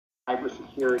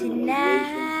cybersecurity and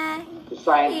aviation, to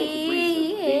scientific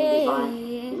research, game design,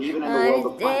 and even in the world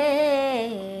of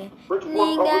finance.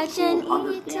 Bridgeport Public Schools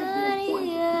understands the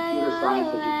importance of computer science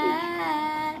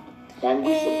education, and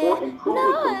we support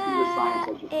improving computer science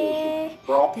education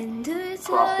for all across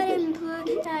the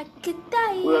district.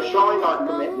 We are showing our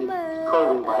commitment to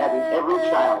coding by having every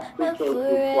child pre-K through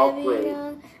 12th grade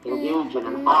engage in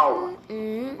an hour of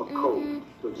code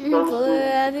to expose students to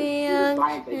computer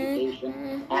science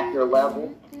education at their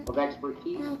level of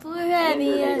expertise and in their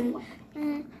native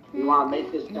language. We want to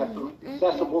make this effort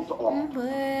accessible to all.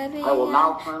 I will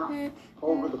now turn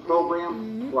over the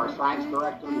program to our science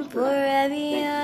director, Mr. Thank you.